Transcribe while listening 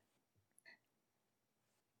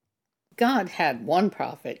God had one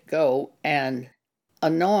prophet go and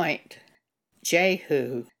anoint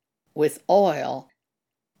Jehu with oil,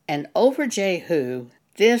 and over Jehu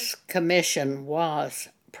this commission was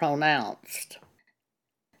pronounced.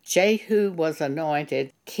 Jehu was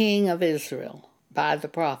anointed king of Israel by the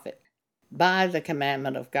prophet, by the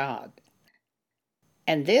commandment of God.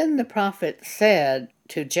 And then the prophet said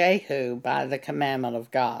to Jehu by the commandment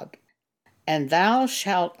of God, "And thou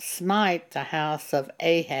shalt smite the house of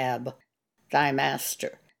Ahab thy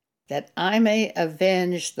master, that I may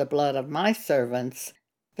avenge the blood of my servants,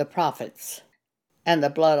 the prophets, and the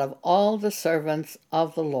blood of all the servants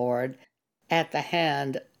of the Lord at the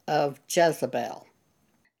hand of Jezebel."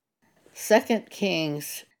 2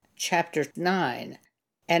 Kings chapter 9,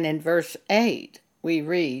 and in verse 8 we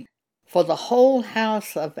read, "For the whole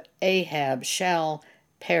house of Ahab shall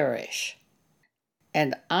perish,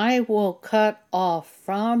 and I will cut off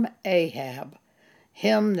from Ahab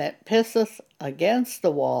him that pisseth against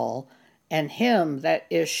the wall, and him that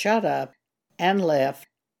is shut up and left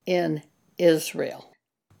in Israel."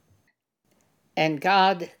 And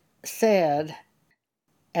God said,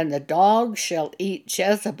 "And the dog shall eat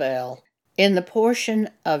Jezebel in the portion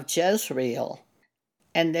of Jezreel,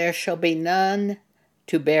 and there shall be none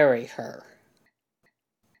to bury her."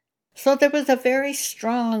 So there was a very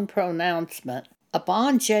strong pronouncement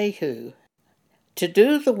upon Jehu to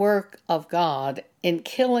do the work of God in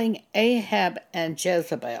killing Ahab and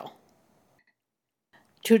Jezebel.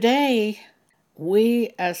 Today,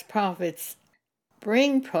 we as prophets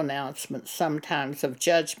bring pronouncements sometimes of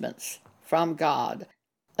judgments from God,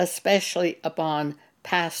 especially upon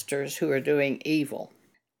pastors who are doing evil.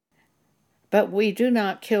 But we do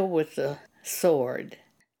not kill with the sword.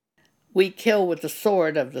 We kill with the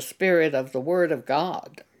sword of the Spirit of the Word of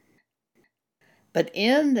God. But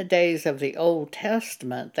in the days of the Old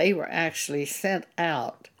Testament, they were actually sent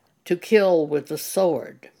out to kill with the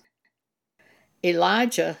sword.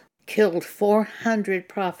 Elijah killed 400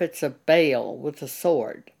 prophets of Baal with the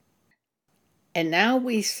sword. And now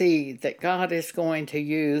we see that God is going to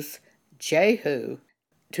use Jehu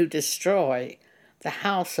to destroy the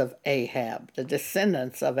house of Ahab, the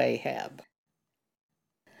descendants of Ahab.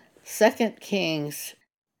 2 Kings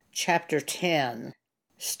chapter 10,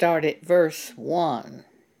 start at verse 1.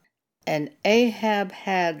 "And Ahab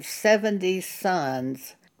had 70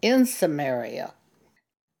 sons in Samaria,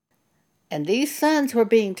 and these sons were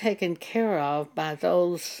being taken care of by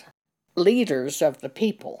those leaders of the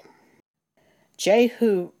people.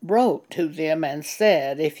 Jehu wrote to them and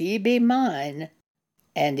said, If ye be mine,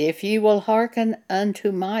 and if ye will hearken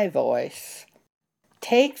unto my voice,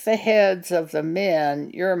 take the heads of the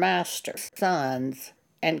men your master's sons,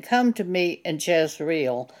 and come to me in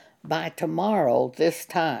Jezreel by tomorrow this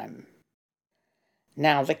time."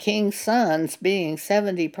 Now the king's sons, being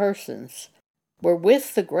 70 persons, were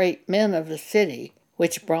with the great men of the city,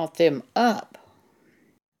 which brought them up.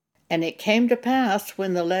 And it came to pass,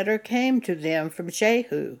 when the letter came to them from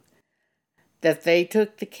Jehu, that they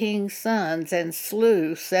took the king's sons and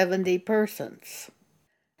slew 70 persons,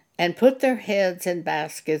 and put their heads in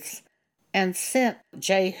baskets, and sent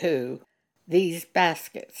Jehu these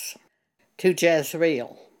baskets to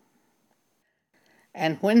Jezreel.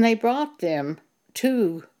 And when they brought them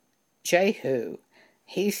to Jehu,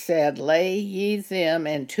 he said, Lay ye them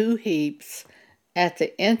in 2 heaps at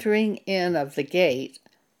the entering in of the gate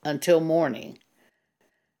until morning.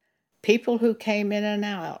 People who came in and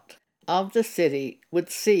out of the city would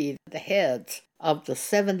see the heads of the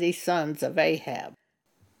 70 sons of Ahab.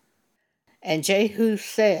 And Jehu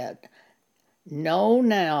said, Know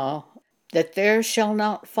now that there shall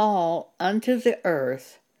not fall unto the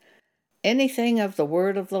earth anything of the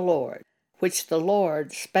word of the Lord, which the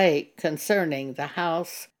Lord spake concerning the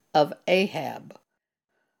house of Ahab.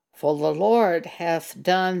 For the Lord hath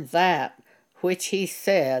done that which he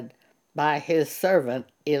said by his servant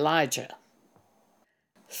Elijah.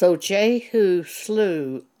 So Jehu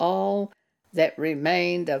slew all that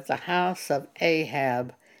remained of the house of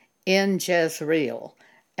Ahab in Jezreel,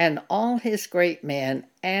 and all his great men,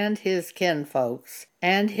 and his kinfolks,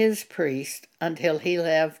 and his priests, until he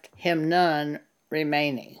left him none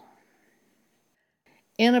remaining.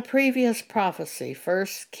 In a previous prophecy, 1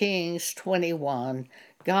 Kings 21,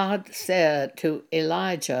 God said to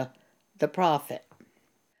Elijah the prophet,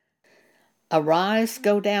 Arise,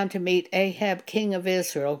 go down to meet Ahab king of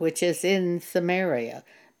Israel, which is in Samaria.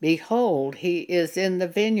 Behold, he is in the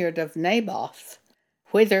vineyard of Naboth,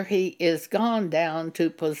 whither he is gone down to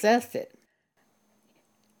possess it.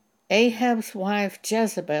 Ahab's wife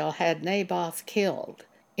Jezebel had Naboth killed,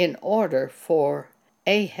 in order for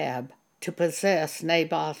Ahab to possess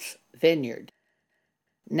Naboth's vineyard.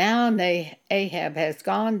 Now Ahab has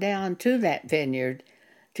gone down to that vineyard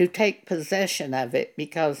to take possession of it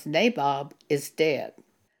because Naboth is dead.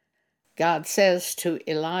 God says to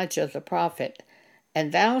Elijah the prophet,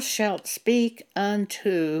 "And thou shalt speak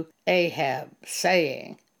unto Ahab,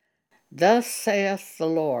 saying, Thus saith the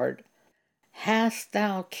Lord, Hast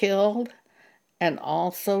thou killed and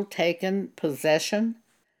also taken possession?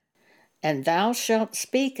 And thou shalt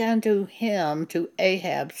speak unto him to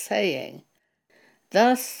Ahab, saying,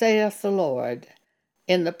 Thus saith the Lord,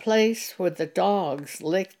 In the place where the dogs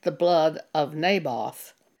licked the blood of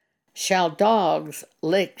Naboth, shall dogs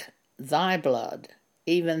lick thy blood,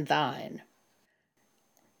 even thine."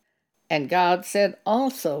 And God said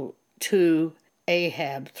also to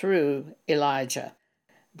Ahab through Elijah,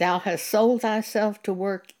 "Thou hast sold thyself to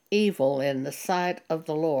work evil in the sight of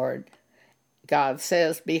the Lord." God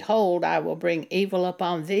says, "Behold, I will bring evil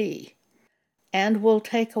upon thee, and will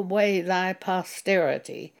take away thy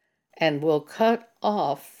posterity, and will cut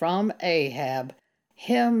off from Ahab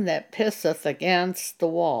him that pisseth against the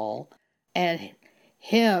wall, and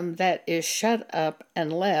him that is shut up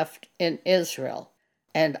and left in Israel.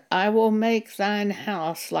 And I will make thine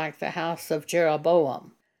house like the house of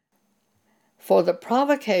Jeroboam. For the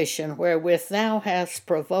provocation wherewith thou hast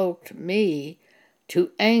provoked me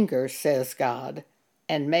to anger, says God,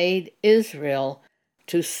 and made Israel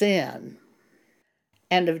to sin."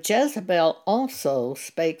 And of Jezebel also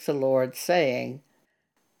spake the Lord, saying,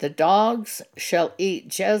 "The dogs shall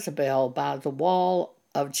eat Jezebel by the wall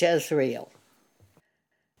of Jezreel."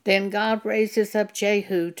 Then God raises up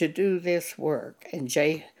Jehu to do this work, and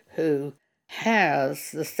Jehu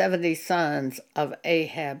has the 70 sons of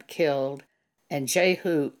Ahab killed, and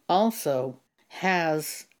Jehu also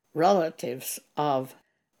has relatives of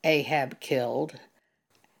Ahab killed.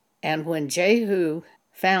 And when Jehu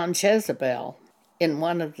found Jezebel in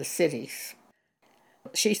one of the cities,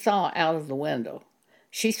 she saw out of the window.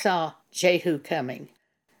 She saw Jehu coming,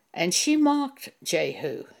 and she mocked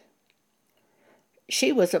Jehu.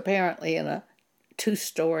 She was apparently in a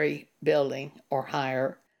 2-story building or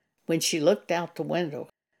higher when she looked out the window.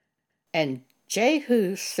 And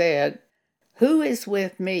Jehu said, "Who is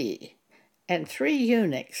with me?" And 3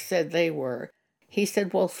 eunuchs said they were. He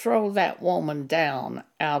said, "Well, throw that woman down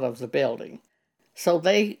out of the building." So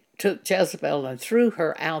they took Jezebel and threw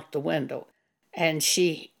her out the window. And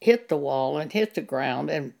she hit the wall and hit the ground,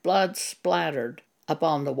 and blood splattered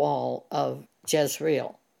upon the wall of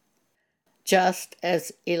Jezreel, just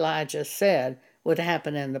as Elijah said would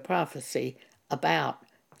happen in the prophecy about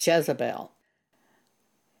Jezebel.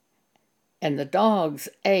 And the dogs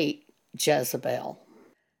ate Jezebel,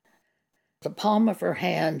 the palm of her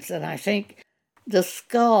hands, and I think the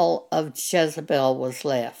skull of Jezebel was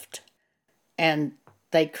left. And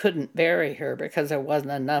they couldn't bury her because there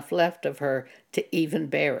wasn't enough left of her to even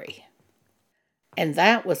bury. And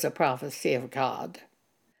that was a prophecy of God.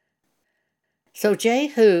 So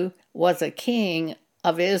Jehu was a king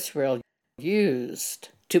of Israel used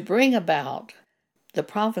to bring about the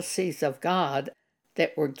prophecies of God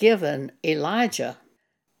that were given Elijah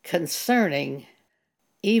concerning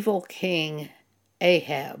evil King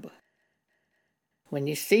Ahab. When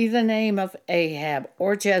you see the name of Ahab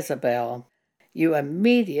or Jezebel, you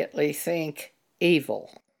immediately think evil.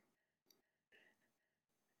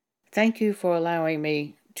 Thank you for allowing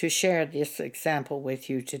me to share this example with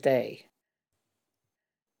you today.